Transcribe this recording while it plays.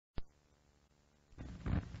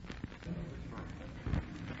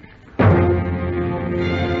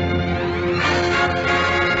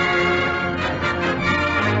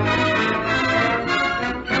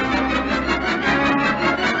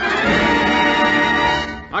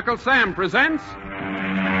Uncle Sam presents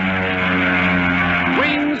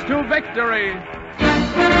Wings to Victory.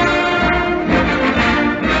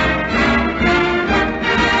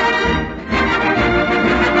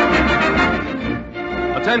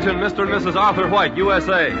 Attention, Mr. and Mrs. Arthur White,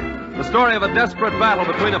 USA. The story of a desperate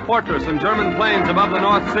battle between a fortress and German planes above the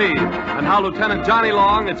North Sea, and how Lieutenant Johnny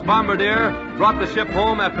Long, its bombardier, brought the ship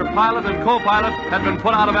home after pilot and co-pilot had been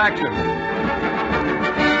put out of action.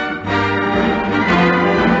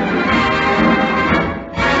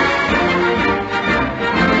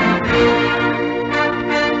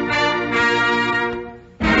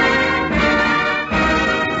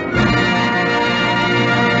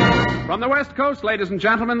 From the West Coast, ladies and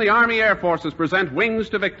gentlemen, the Army Air Forces present Wings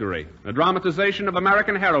to Victory, a dramatization of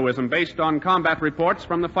American heroism based on combat reports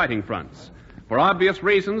from the fighting fronts. For obvious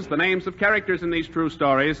reasons, the names of characters in these true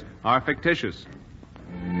stories are fictitious.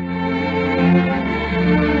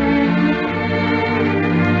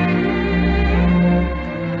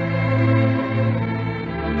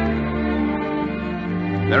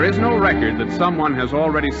 There is no record that someone has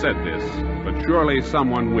already said this, but surely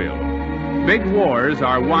someone will. Big wars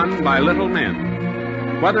are won by little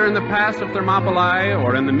men. Whether in the pass of Thermopylae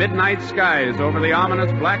or in the midnight skies over the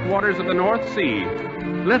ominous black waters of the North Sea,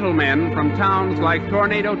 little men from towns like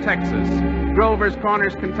Tornado, Texas, Grover's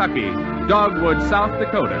Corners, Kentucky, Dogwood, South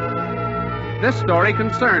Dakota. This story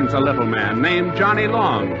concerns a little man named Johnny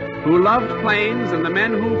Long, who loved planes and the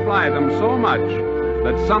men who fly them so much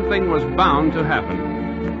that something was bound to happen.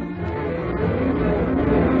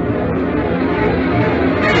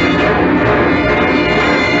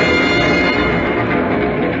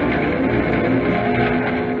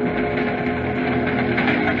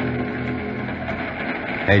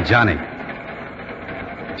 Hey, Johnny.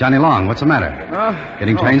 Johnny Long, what's the matter?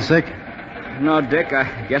 Getting train sick? No, Dick.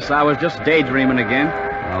 I guess I was just daydreaming again.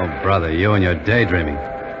 Oh, brother, you and your daydreaming.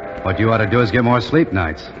 What you ought to do is get more sleep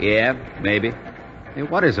nights. Yeah, maybe. Hey,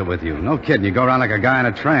 what is it with you? No kidding. You go around like a guy in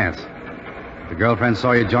a trance. The girlfriend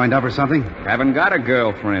saw you joined up or something? Haven't got a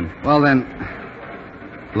girlfriend. Well, then...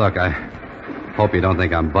 Look, I hope you don't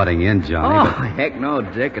think I'm butting in, Johnny. Oh, but... heck no,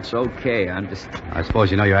 Dick. It's okay. I'm just... I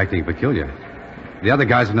suppose you know you're acting peculiar. The other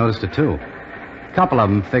guys have noticed it, too. A couple of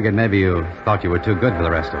them figured maybe you thought you were too good for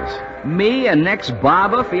the rest of us. Me, an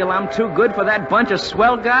ex-barber, feel I'm too good for that bunch of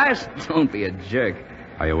swell guys? Don't be a jerk.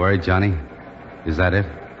 Are you worried, Johnny? Is that it?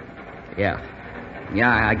 Yeah.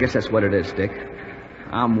 Yeah, I guess that's what it is, Dick.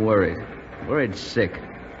 I'm worried. Worried sick.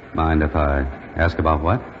 Mind if I ask about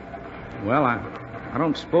what? Well, I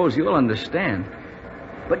don't suppose you'll understand.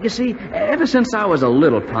 But you see, ever since I was a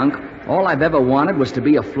little punk, all I've ever wanted was to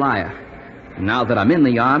be a flyer. Now that I'm in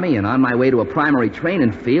the Army and on my way to a primary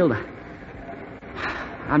training field,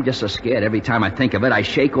 I'm just so scared every time I think of it, I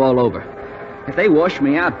shake all over. If they wash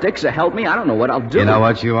me out, Dicks will help me, I don't know what I'll do. You know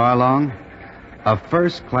what you are, Long? A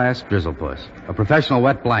first-class drizzlepuss. A professional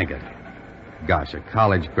wet blanket. Gosh, a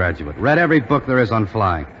college graduate. Read every book there is on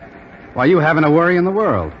flying. Why, you haven't a worry in the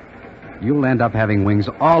world. You'll end up having wings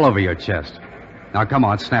all over your chest. Now, come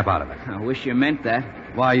on, snap out of it. I wish you meant that.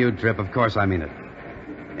 Why, you drip, of course I mean it.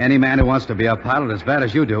 Any man who wants to be a pilot as bad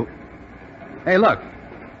as you do. Hey, look.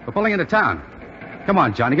 We're pulling into town. Come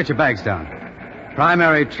on, Johnny, get your bags down.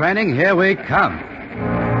 Primary training, here we come.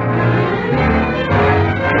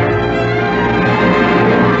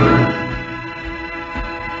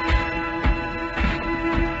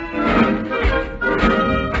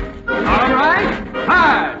 All right,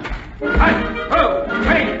 hard. 1, 2,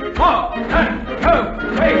 3, 4. 1,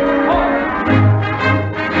 2, 3, 4.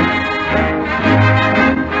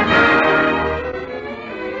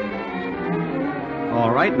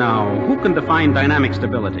 Right now, who can define dynamic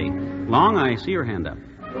stability? Long, I see your hand up.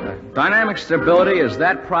 Dynamic stability is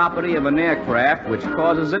that property of an aircraft which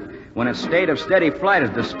causes it, when its state of steady flight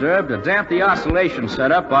is disturbed, to damp the oscillation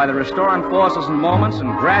set up by the restoring forces and moments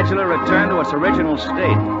and gradually return to its original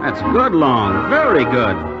state. That's good, Long. Very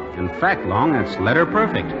good. In fact, Long, that's letter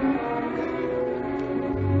perfect.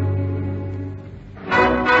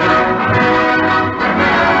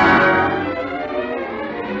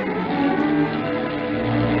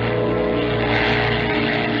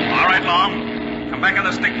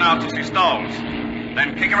 Now till she stalls.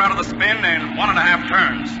 Then kick her out of the spin in 1.5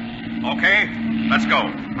 turns. Okay, let's go.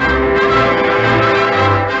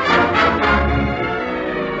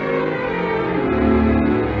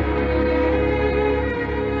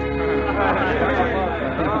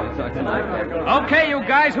 Okay, you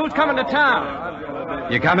guys, who's coming to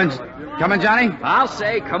town? You coming, Johnny? I'll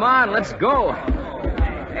say, come on, let's go.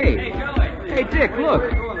 Hey, Dick,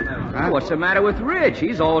 look. Huh? What's the matter with Rich?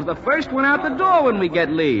 He's always the first one out the door when we get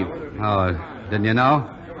leave. Oh, didn't you know?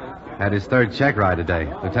 Had his third check ride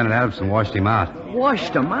today. Lieutenant Adamson washed him out.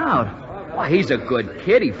 Washed him out? Why, he's a good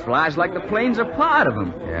kid. He flies like the plane's a part of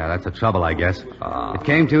him. Yeah, that's the trouble, I guess. Oh. It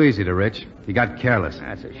came too easy to Rich. He got careless.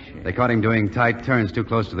 That's a shame. They caught him doing tight turns too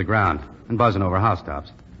close to the ground and buzzing over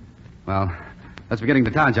housetops. Well, let's be getting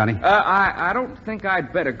to town, Johnny. I don't think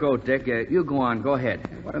I'd better go, Dick. You go on. Go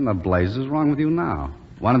ahead. What in the blazes is wrong with you now?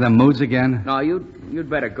 One of them moods again? No, you'd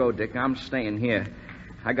better go, Dick. I'm staying here.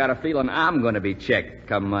 I got a feeling I'm going to be checked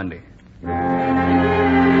come Monday.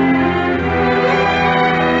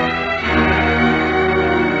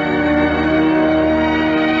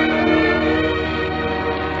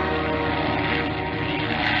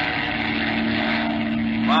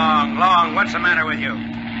 Long, what's the matter with you?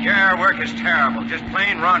 Your work is terrible, just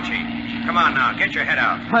plain raunchy. Come on now, get your head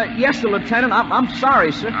out. Yes, sir, Lieutenant. I'm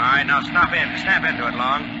sorry, sir. All right, now snap into it,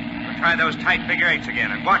 Long. We'll try those tight figure eights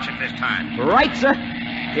again, and watch it this time. Right, sir.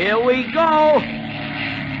 Here we go.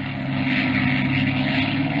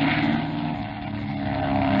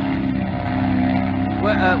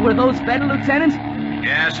 Were those better, Lieutenant?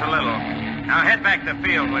 Yes, a little. Now head back to the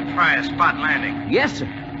field and we'll try a spot landing. Yes, sir.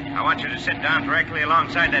 I want you to sit down directly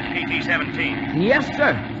alongside that PT-17. Yes,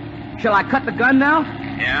 sir. Shall I cut the gun now?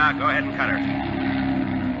 Yeah, go ahead and cut her.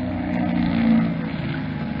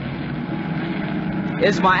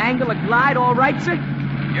 Is my angle of glide all right, sir?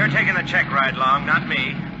 You're taking the check ride, Long, not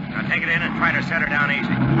me. Now take it in and try to set her down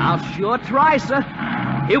easy. I'll sure try, sir.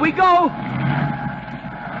 Here we go.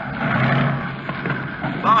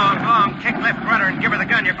 Long, kick left rudder and give her the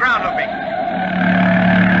gun. You're ground looping.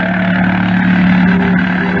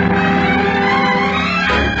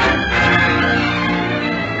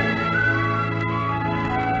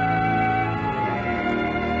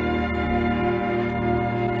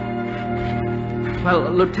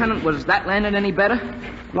 Well, Lieutenant, was that landing any better?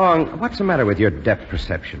 Long, what's the matter with your depth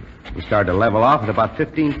perception? You started to level off at about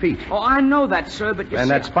 15 feet. Oh, I know that, sir, but you And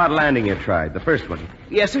see... that spot landing you tried, the first one.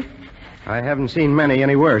 Yes, sir? I haven't seen many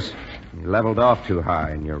any worse. You leveled off too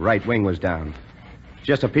high, and your right wing was down. It's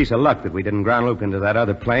just a piece of luck that we didn't ground loop into that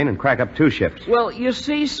other plane and crack up two ships. Well, you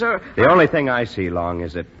see, sir... The only thing I see, Long,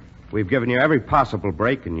 is that we've given you every possible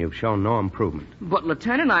break, and you've shown no improvement. But,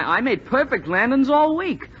 Lieutenant, I made perfect landings all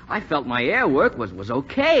week. I felt my air work was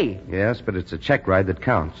okay. Yes, but it's a check ride that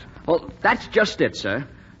counts. Well, that's just it, sir.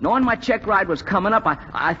 Knowing my check ride was coming up,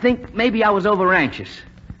 I think maybe I was over-anxious.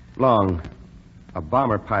 Long, a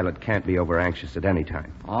bomber pilot can't be over-anxious at any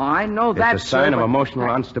time. Oh, I know that, It's a sign sir, of but-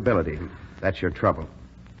 emotional instability. That's your trouble.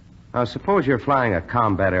 Now, suppose you're flying a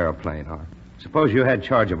combat airplane, or suppose you had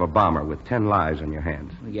charge of a bomber with 10 lives on your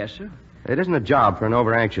hands. Yes, sir. It isn't a job for an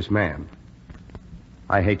over-anxious man.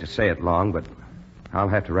 I hate to say it, Long, but I'll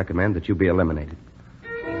have to recommend that you be eliminated.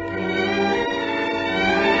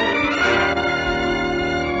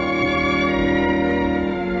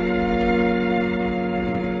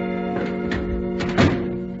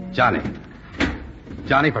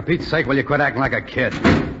 Johnny, for Pete's sake, will you quit acting like a kid?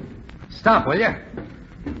 Stop, will you?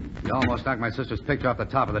 You almost knocked my sister's picture off the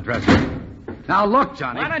top of the dresser. Now look,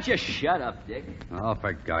 Johnny. Why don't you shut up, Dick? Oh,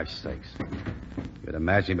 for gosh sakes. You'd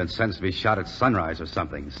imagine you'd been sentenced to be shot at sunrise or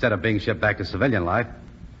something, instead of being shipped back to civilian life.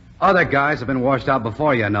 Other guys have been washed out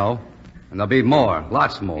before, you know. And there'll be more,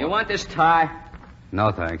 lots more. You want this tie?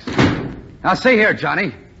 No, thanks. Now, see here,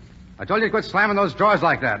 Johnny. I told you to quit slamming those drawers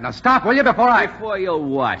like that. Now, stop, will you, Before you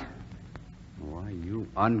what? Why, you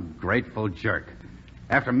ungrateful jerk.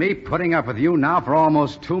 After me putting up with you now for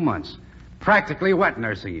almost 2 months, practically wet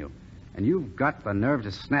nursing you, and you've got the nerve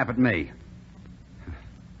to snap at me.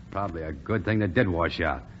 Probably a good thing that did wash you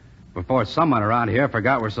out. Before someone around here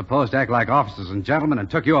forgot we're supposed to act like officers and gentlemen and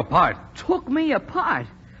took you apart. Took me apart?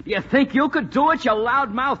 You think you could do it, you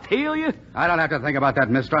loud-mouthed heel, you? I don't have to think about that,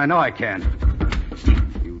 mister. I know I can.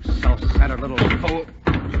 You self-centered little fool.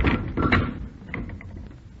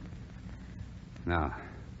 Now,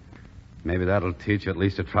 maybe that'll teach you at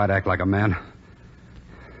least to try to act like a man.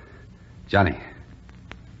 Johnny.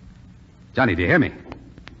 Johnny, do you hear me?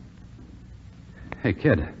 Hey,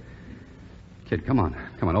 kid. Kid, come on.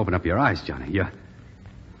 Come on, open up your eyes, Johnny.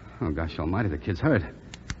 Oh, gosh almighty, the kid's hurt.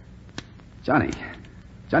 Johnny.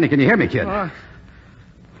 Johnny, can you hear me, kid?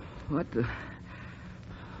 What the...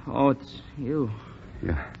 Oh, it's you.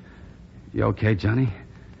 You okay, Johnny?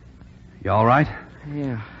 You all right?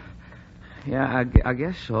 Yeah, I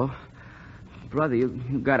guess so. Brother, you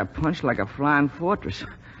got a punch like a flying fortress.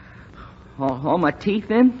 All my teeth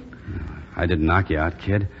in? I didn't knock you out,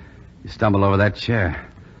 kid. You stumbled over that chair.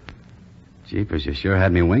 Jeepers, you sure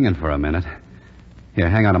had me winging for a minute. Here,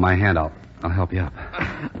 hang on to my hand. I'll help you up.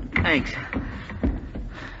 Thanks.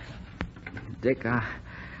 Dick,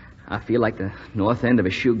 I feel like the north end of a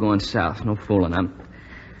shoe going south. No fooling.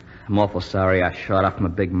 I'm awful sorry I shot off my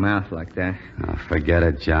big mouth like that. Oh, forget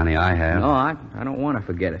it, Johnny. I have. No, I don't want to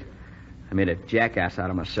forget it. I made a jackass out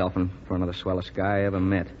of myself in front of the swellest guy I ever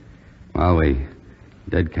met. Well, we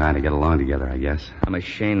did kind of get along together, I guess. I'm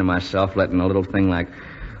ashamed of myself letting a little thing like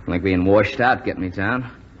being washed out get me down.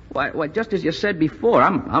 Why, just as you said before,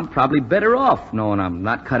 I'm probably better off knowing I'm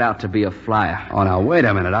not cut out to be a flyer. Oh, now, wait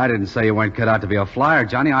a minute. I didn't say you weren't cut out to be a flyer,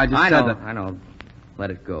 Johnny. I just said that... I know.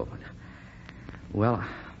 Let it go. Well,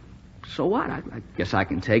 so what? I guess I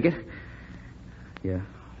can take it. You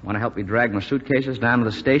want to help me drag my suitcases down to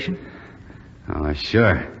the station? Oh,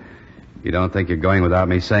 sure. You don't think you're going without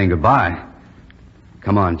me saying goodbye?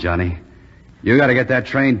 Come on, Johnny. You got to get that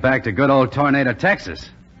train back to good old Tornado, Texas.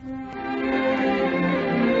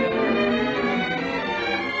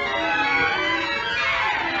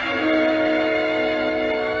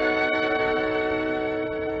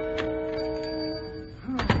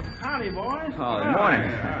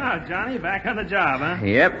 Johnny, back on the job, huh?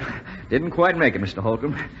 Yep. Didn't quite make it, Mr.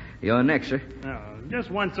 Holcomb. You're next, sir. Oh, just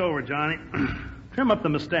once over, Johnny. Trim up the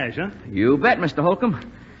mustache, huh? You bet, Mr. Holcomb.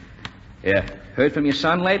 Yeah. Heard from your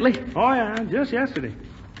son lately? Oh, yeah, just yesterday.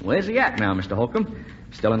 Where's he at now, Mr. Holcomb?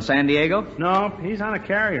 Still in San Diego? No, he's on a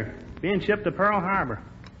carrier. Being shipped to Pearl Harbor.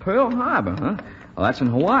 Pearl Harbor, huh? Oh, that's in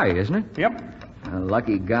Hawaii, isn't it? Yep. A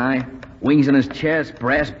lucky guy. Wings in his chest,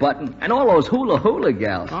 brass button, and all those hula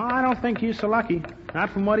gals. Oh, I don't think he's so lucky.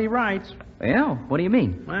 Not from what he writes. Yeah? What do you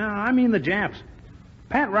mean? Well, I mean the Japs.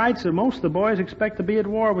 Pat writes that most of the boys expect to be at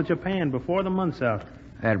war with Japan before the month's out.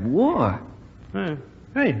 At war?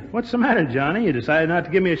 Hey, what's the matter, Johnny? You decided not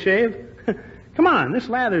to give me a shave? Come on, this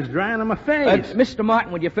lather's drying on my face. Mr.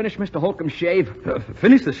 Martin, would you finish Mr. Holcomb's shave?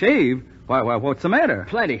 Finish the shave? Why, what's the matter?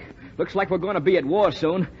 Plenty. Looks like we're going to be at war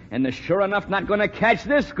soon, and they're sure enough not going to catch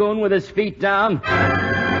this goon with his feet down.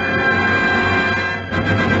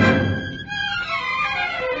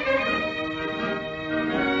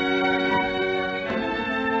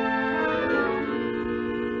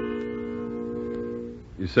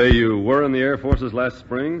 You say you were in the Air Forces last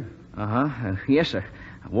spring? Uh-huh. Yes, sir.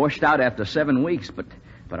 I washed out after 7 weeks, but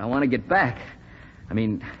I want to get back. I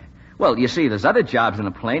mean, well, you see, there's other jobs in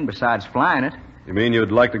a plane besides flying it. You mean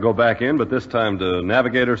you'd like to go back in, but this time to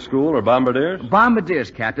navigator school or bombardiers? Bombardiers,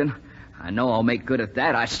 Captain. I know I'll make good at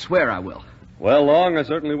that. I swear I will. Well, Long, I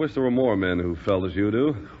certainly wish there were more men who felt as you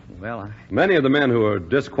do. Well, Many of the men who are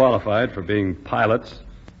disqualified for being pilots,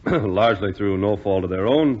 largely through no fault of their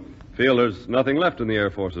own, feel there's nothing left in the Air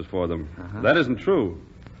Forces for them. Uh-huh. That isn't true.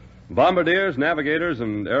 Bombardiers, navigators,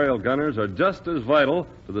 and aerial gunners are just as vital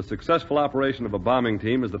to the successful operation of a bombing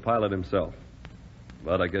team as the pilot himself.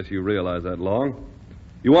 But I guess you realize that, Long.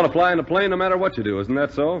 You want to fly in a plane no matter what you do, isn't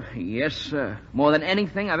that so? yes, sir. More than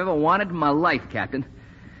anything I've ever wanted in my life, Captain.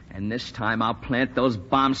 And this time I'll plant those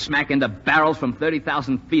bombs smack into barrels from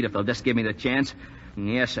 30,000 feet if they'll just give me the chance.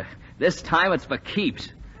 Yes, sir. This time it's for keeps.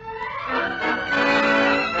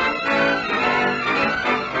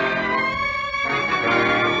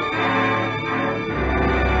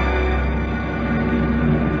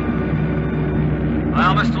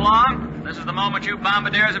 Well, Mr. Long, this is the moment you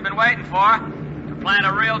bombardiers have been waiting for. To plant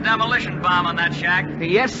a real demolition bomb on that shack.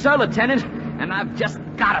 Yes, sir, Lieutenant. And I've just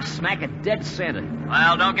got to smack it dead center.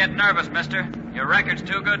 Well, don't get nervous, mister. Your record's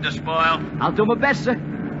too good to spoil. I'll do my best, sir.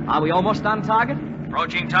 Are we almost on target?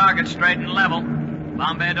 Approaching target straight and level.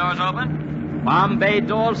 Bomb bay doors open? Bomb bay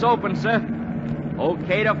doors open, sir.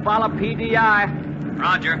 Okay to follow PDI.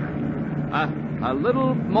 Roger. A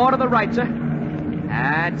little more to the right, sir.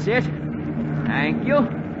 That's it. Thank you.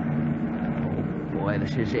 Oh, boy,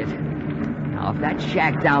 this is it. Now, if that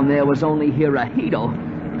shack down there was only Hirohito,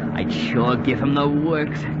 I'd sure give him the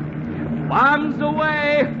works. Bombs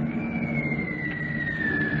away!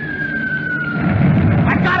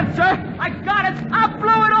 I got it, sir! I got it! I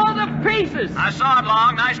blew it all to pieces! I saw it,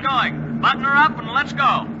 Long. Nice going. Button her up and let's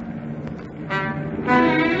go.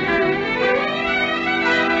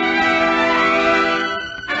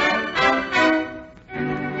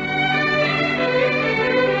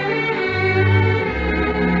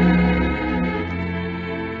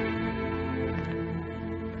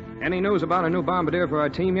 Any news about a new bombardier for our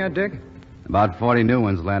team yet, Dick? About 40 new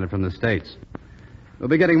ones landed from the States. We'll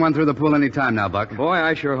be getting one through the pool any time now, Buck. Boy,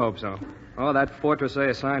 I sure hope so. Oh, that fortress they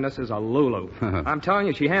assigned us is a Lulu. I'm telling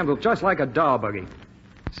you, she handled just like a doll buggy.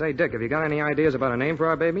 Say, Dick, have you got any ideas about a name for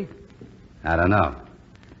our baby? I don't know.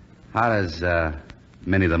 How does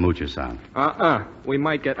Minnie the Moocher sound? We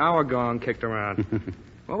might get our gong kicked around.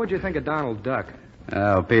 What would you think of Donald Duck?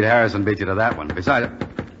 Oh, Pete Harrison beat you to that one. Besides...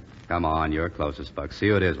 Come on, you're closest, Buck. See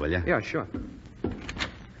who it is, will you? Yeah, sure.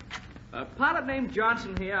 pilot named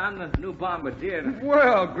Johnson here. I'm the new bombardier.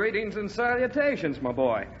 Well, greetings and salutations, my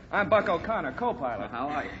boy. I'm Buck O'Connor, co-pilot. How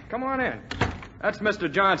are you? Come on in. That's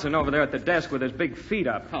Mr. Johnson over there at the desk with his big feet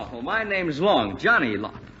up. Oh, well, my name's Long, Johnny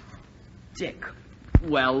Long. Dick.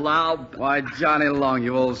 Well, Why, Johnny Long,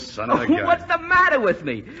 you old son of a gun. What's the matter with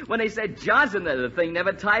me? When they said Johnson, the thing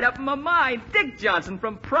never tied up in my mind. Dick Johnson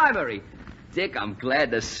from primary. Dick, I'm glad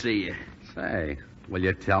to see you. Say, will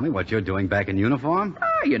you tell me what you're doing back in uniform?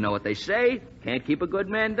 Ah, you know what they say. Can't keep a good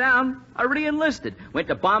man down. I re-enlisted. Went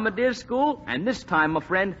to bombardier school, and this time, my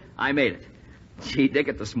friend, I made it. Gee, Dick,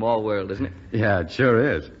 it's a small world, isn't it? Yeah, it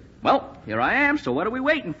sure is. Well, here I am, so what are we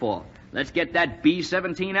waiting for? Let's get that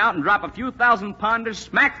B-17 out and drop a few thousand-pounders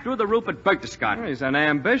smack through the roof at Berchtesgaden. He's an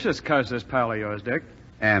ambitious cuss, this pal of yours, Dick.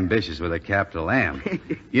 Ambitious with a capital M.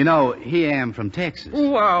 You know, he am from Texas.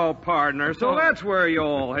 Well, partner, so that's where you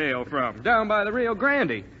all hail from, down by the Rio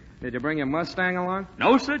Grande. Did you bring your Mustang along?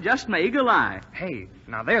 No, sir, just my eagle eye. Hey,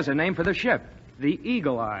 now there's a name for the ship. The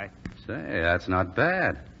Eagle Eye. Say, that's not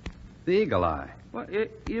bad. The Eagle Eye. What,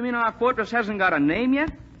 you mean our fortress hasn't got a name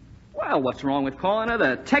yet? Well, what's wrong with calling her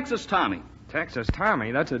the Texas Tommy? Texas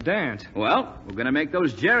Tommy, that's a dance. Well, we're going to make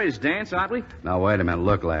those Jerrys dance, aren't we? Now, wait a minute.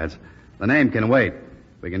 Look, lads. The name can wait.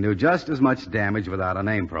 We can do just as much damage without a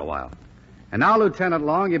name for a while. And now, Lieutenant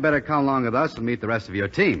Long, you better come along with us and meet the rest of your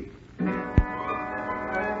team.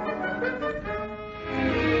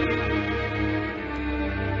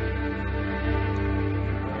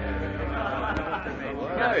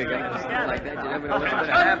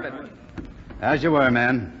 As you were,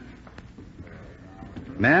 men.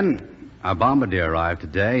 Men, our bombardier arrived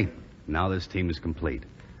today. Now this team is complete.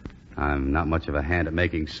 I'm not much of a hand at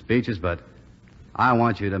making speeches, but I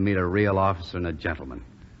want you to meet a real officer and a gentleman.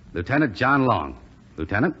 Lieutenant John Long.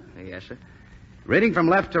 Lieutenant? Yes, sir. Reading from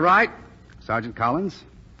left to right, Sergeant Collins,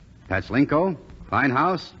 Pachlinko,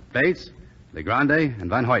 Kleinhaus, Bates, LeGrande, and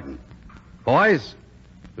Van Hoyten. Boys,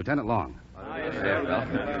 Lieutenant Long.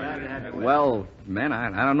 Well, men,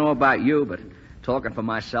 I don't know about you, but talking for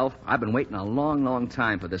myself, I've been waiting a long, long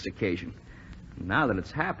time for this occasion. Now that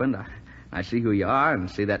it's happened, I see who you are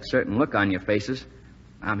and see that certain look on your faces.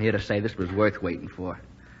 I'm here to say this was worth waiting for.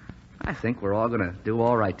 I think we're all going to do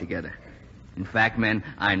all right together. In fact, men,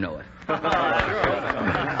 I know it. All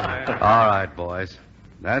right, boys.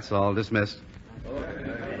 That's all. Dismissed.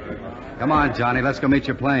 Come on, Johnny. Let's go meet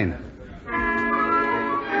your plane.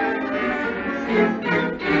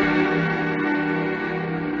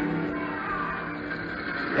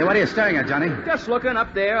 Hey, what are you staring at, Johnny? Just looking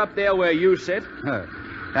up there where you sit.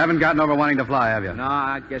 Haven't gotten over wanting to fly, have you? No,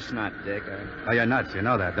 I guess not, Dick. Oh, you're nuts. You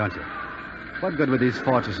know that, don't you? What good would these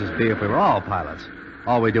fortresses be if we were all pilots?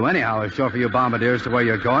 All we do anyhow is chauffeur you bombardiers to where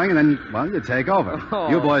you're going, and then, well, you take over. Oh.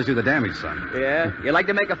 You boys do the damage, son. Yeah? You like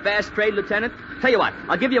to make a fast trade, Lieutenant? Tell you what,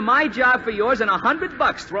 I'll give you my job for yours and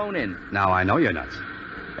 $100 thrown in. Now, I know you're nuts.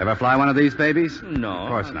 Ever fly one of these babies? No. Of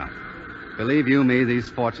course not. Believe you me, these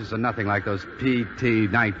fortresses are nothing like those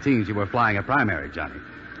PT-19s you were flying at primary, Johnny.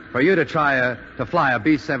 For you to try to fly a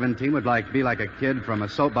B-17 would be like a kid from a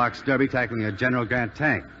soapbox derby tackling a General Grant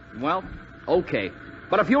tank. Well, okay.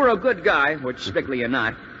 But if you were a good guy, which strictly you're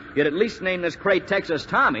not, you'd at least name this crate Texas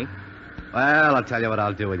Tommy. Well, I'll tell you what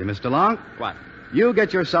I'll do with you, Mr. Long. What? You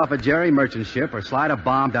get yourself a Jerry merchant ship or slide a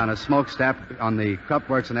bomb down a smokestack on the Krupp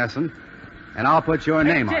Works in Essen, and I'll put your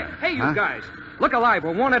name on it. Hey, you guys. Look alive.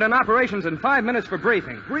 We're wanted in operations in 5 minutes for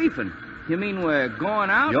briefing. Briefing? You mean we're going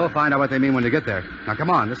out? You'll find out what they mean when you get there. Now, come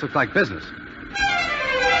on. This looks like business.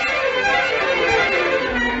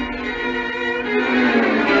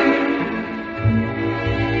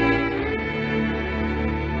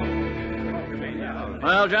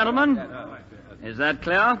 Well, gentlemen, is that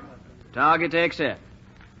clear? Target accept.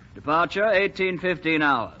 Departure 18:15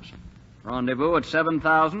 hours. Rendezvous at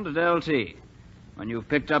 7,000 at LT. When you've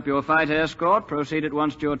picked up your fighter escort, proceed at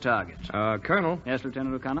once to your targets. Colonel. Yes,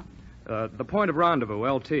 Lieutenant O'Connor? The point of rendezvous,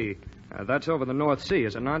 LT. That's over the North Sea,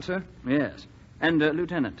 is it not, sir? Yes. And,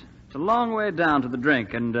 Lieutenant, it's a long way down to the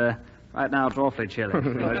drink, and right now it's awfully chilly.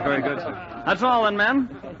 That's very good, sir. That's all then, men.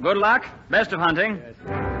 Good luck. Best of hunting.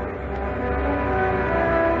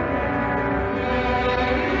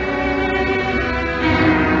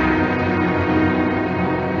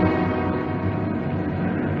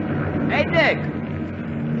 Hey, Dick.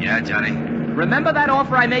 Yeah, Johnny? Remember that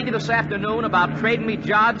offer I made you this afternoon about trading me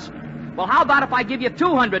jobs? Well, how about if I give you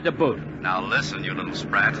 $200 to boot? Now listen, you little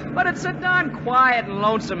sprat. But it's so darn quiet and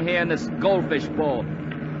lonesome here in this goldfish bowl.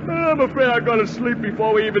 I'm afraid I'm going to sleep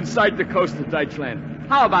before we even sight the coast of Deutschland.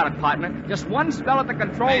 How about it, partner? Just one spell at the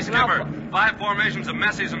controls. Hey, Skipper. 5 formations of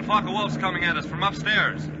Messies and flock of wolves coming at us from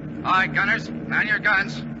upstairs. All right, gunners, man your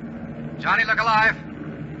guns. Johnny, look alive.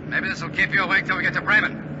 Maybe this will keep you awake till we get to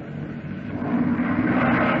Bremen.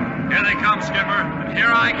 Here they come, Skipper. And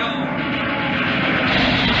here I go.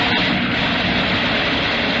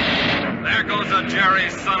 There goes a Jerry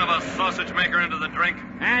son of a sausage maker into the drink.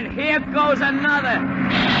 And here goes another.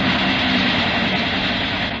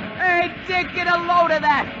 Hey, Dick, get a load of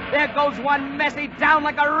that. There goes one messy down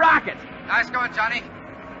like a rocket. Nice going, Johnny.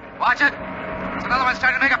 Watch it. There's another one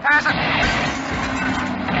starting to make a pass.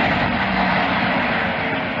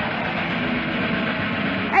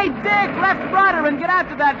 Hey, Dick, left rudder and get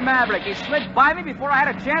after that maverick. He slid by me before I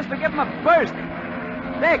had a chance to give him a burst.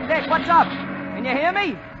 Dick, what's up? Can you hear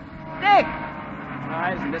me? Dick!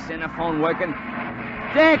 Oh, isn't this interphone working?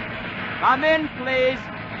 Dick! Come in, please.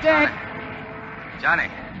 Dick! Johnny.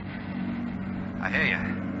 I hear you.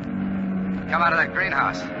 Come out of that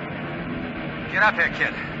greenhouse. Get up here,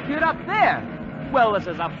 kid. Get up there? Well, this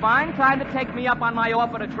is a fine time to take me up on my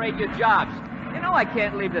offer to trade your jobs. You know I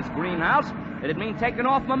can't leave this greenhouse. It'd mean taking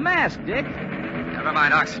off my mask, Dick. Never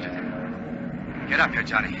mind oxygen. Get up here,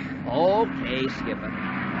 Johnny. Okay, Skipper.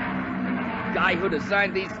 Guy who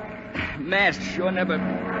designed these masks sure never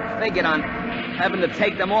figured on having to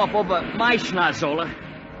take them off over my schnozola.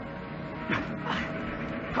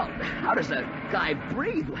 How does a guy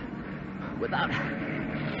breathe without...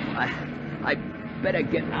 I better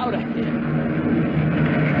get out of here.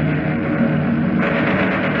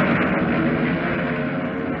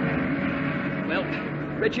 Well,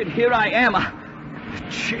 Richard, here I am.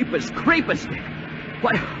 Jeepers creepers.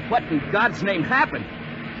 What in God's name happened?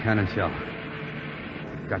 Cannon shell.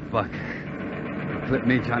 Got Buck. Clip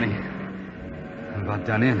me, Johnny. I'm about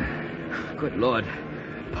done in. Good Lord.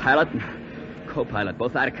 Pilot and co-pilot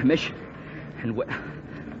both out of commission. And where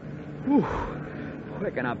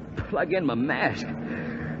can I plug in my mask?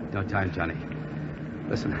 No time, Johnny.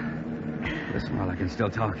 Listen while I can still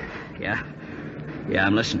talk. Yeah,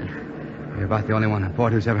 I'm listening. You're about the only one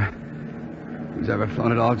aboard who's ever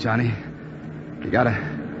flown at all, Johnny. You gotta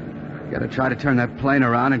try to turn that plane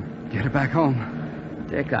around and get her back home.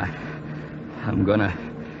 Dick, I'm gonna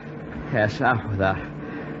pass out without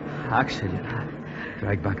oxygen.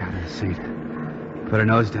 Drag Buck out of the seat. Put her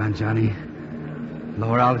nose down, Johnny.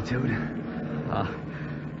 Lower altitude. I'll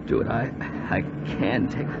do what I can.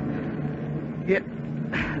 Take. Here,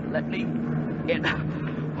 let me get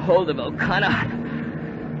hold of O'Connor.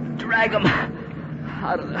 Drag him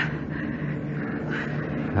out of the...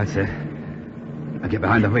 That's it. Now get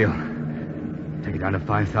behind the wheel. Take it down to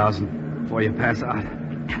 5,000 before you pass out.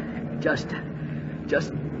 Just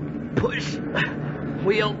push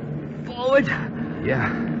wheel forward. Yeah,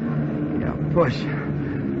 push.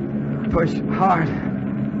 Push hard.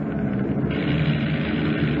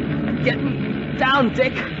 Get me down,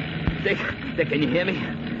 Dick. Dick, can you hear me?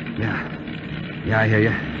 Yeah, I hear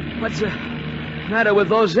you. What's the matter with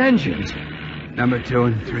those engines? Number 2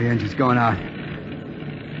 and 3 engines going out.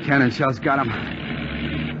 Cannon shell's got them.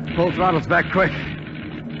 Pull throttles back quick.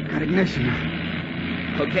 Got ignition.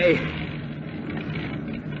 Okay.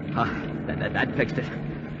 That fixed it.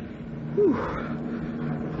 Whew.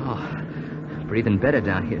 Oh, breathing better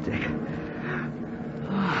down here, Dick.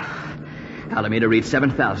 Altimeter reads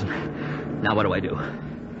 7,000. Now what do I do?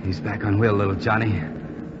 He's back on wheel, little Johnny.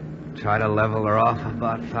 Try to level her off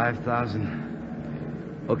about 5,000.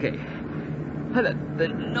 Okay. The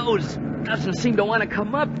nose doesn't seem to want to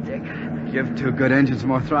come up, Dick. Give 2 good engines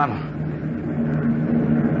more throttle.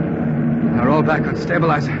 Now roll back on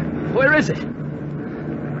stabilizer. Where is it?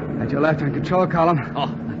 At your left on control column.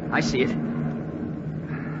 Oh, I see it.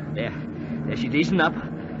 There she's easing up.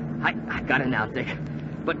 I got it now, Dick.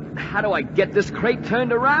 But how do I get this crate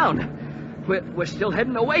turned around? We're still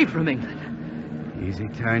heading away from England. Easy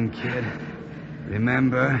turn, kid.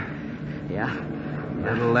 Remember? Yeah.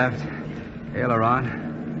 Little left aileron.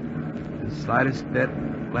 The slightest bit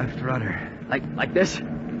left rudder. Like this?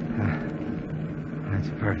 That's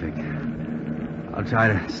perfect. I'll try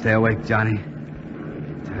to stay awake, Johnny.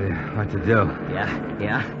 Tell you what to do.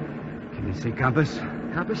 Yeah. Can you see compass?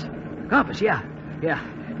 Compass, yeah.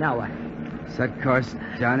 Now what? Set course,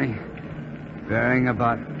 Johnny. Bearing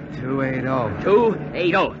about 280.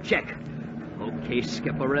 280, check. Okay,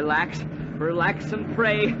 Skipper, relax. Relax and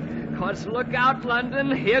pray. 'Cause look out,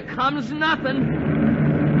 London. Here comes nothing.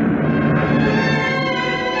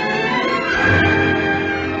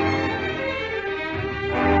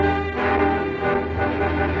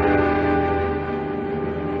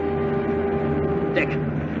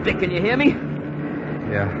 Dick, can you hear me?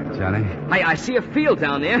 Yeah, Johnny. I see a field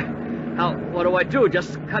down there. Now, what do I do?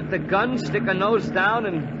 Just cut the gun, stick a nose down,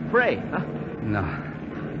 and pray, huh? No.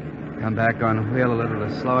 Come back on wheel a little to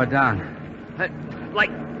slow her down. Like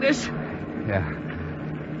this? Yeah.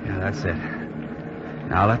 Yeah, that's it.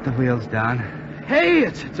 Now let the wheels down. Hey,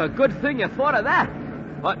 it's a good thing you thought of that.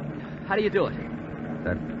 What? How do you do it?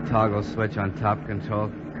 That toggle switch on top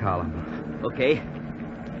control column. Okay.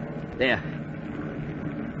 There.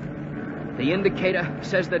 The indicator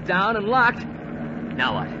says they're down and locked.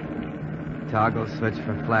 Now what? Toggle switch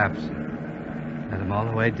for flaps. Let them all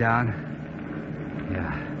the way down.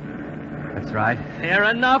 Yeah. That's right. Fair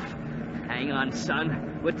enough. Hang on,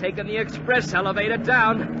 son. We're taking the express elevator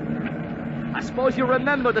down. I suppose you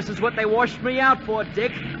remember this is what they washed me out for,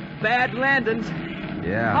 Dick. Bad landings.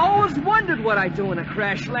 Yeah. I always wondered what I'd do in a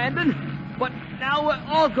crash landing. But now we're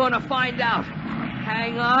all going to find out.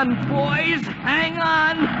 Hang on, boys. Hang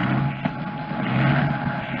on.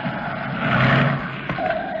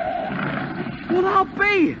 Well, I'll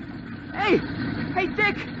be. Hey,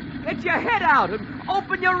 Dick, get your head out and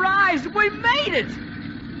open your eyes. We made it.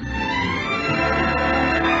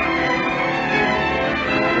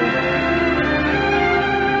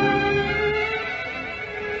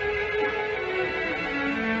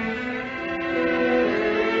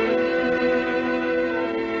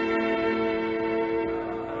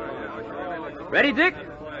 Ready, Dick?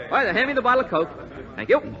 All right, then hand me the bottle of Coke. Thank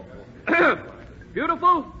you.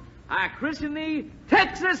 Beautiful. I christen thee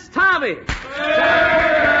Texas Tommy.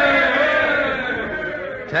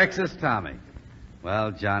 Texas Tommy.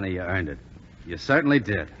 Well, Johnny, you earned it. You certainly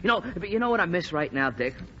did. But you know what I miss right now,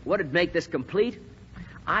 Dick? What'd make this complete?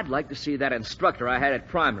 I'd like to see that instructor I had at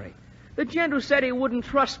primary. The gent who said he wouldn't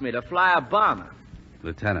trust me to fly a bomber.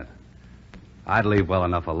 Lieutenant, I'd leave well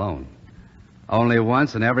enough alone. Only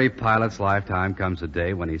once in every pilot's lifetime comes a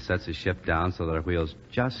day when he sets his ship down so that her wheels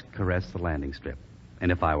just caress the landing strip. And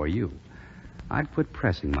if I were you, I'd quit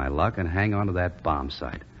pressing my luck and hang on to that bomb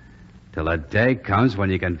site. Till a day comes when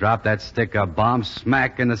you can drop that stick of bomb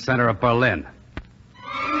smack in the center of Berlin.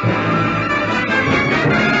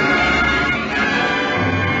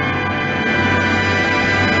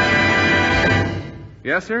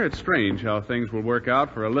 Yes, sir, it's strange how things will work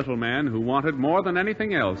out for a little man who wanted more than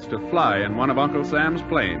anything else to fly in one of Uncle Sam's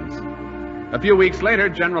planes. A few weeks later,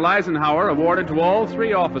 General Eisenhower awarded to all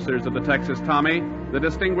 3 officers of the Texas Tommy the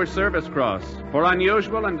Distinguished Service Cross for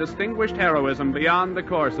unusual and distinguished heroism beyond the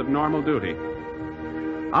course of normal duty.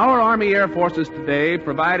 Our Army Air Forces today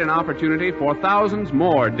provide an opportunity for thousands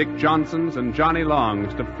more Dick Johnsons and Johnny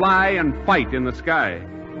Longs to fly and fight in the sky.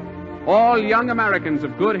 All young Americans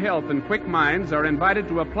of good health and quick minds are invited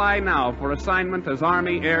to apply now for assignment as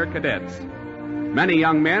Army Air Cadets. Many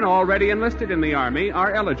young men already enlisted in the Army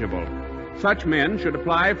are eligible. Such men should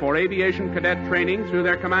apply for aviation cadet training through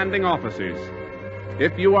their commanding officers.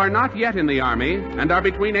 If you are not yet in the Army and are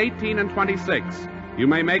between 18 and 26, you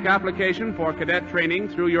may make application for cadet training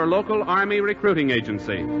through your local Army recruiting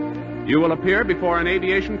agency. You will appear before an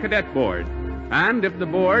aviation cadet board, and if the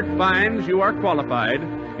board finds you are qualified,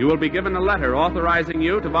 you will be given a letter authorizing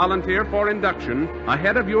you to volunteer for induction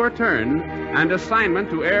ahead of your turn and assignment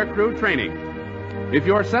to aircrew training. If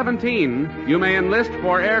you're 17, you may enlist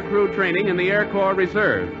for aircrew training in the Air Corps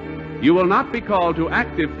Reserve. You will not be called to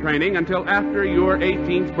active training until after your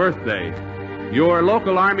 18th birthday. Your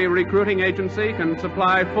local Army recruiting agency can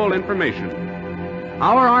supply full information.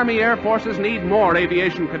 Our Army Air Forces need more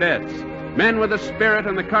aviation cadets, men with the spirit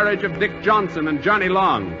and the courage of Dick Johnson and Johnny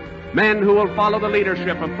Long, men who will follow the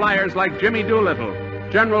leadership of flyers like Jimmy Doolittle,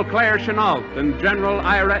 General Claire Chennault, and General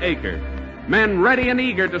Ira Aker. Men ready and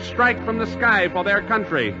eager to strike from the sky for their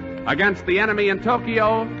country against the enemy in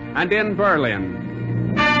Tokyo and in Berlin.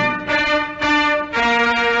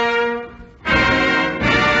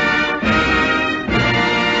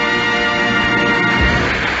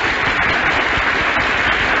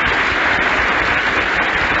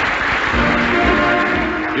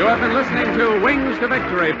 You have been listening to Wings to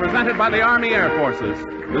Victory, presented by the Army Air Forces.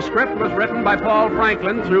 The script was written by Paul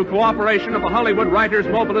Franklin through cooperation of the Hollywood Writers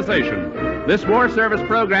Mobilization. This war service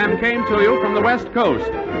program came to you from the West Coast.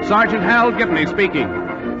 Sergeant Hal Gibney speaking.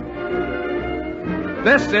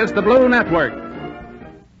 This is the Blue Network.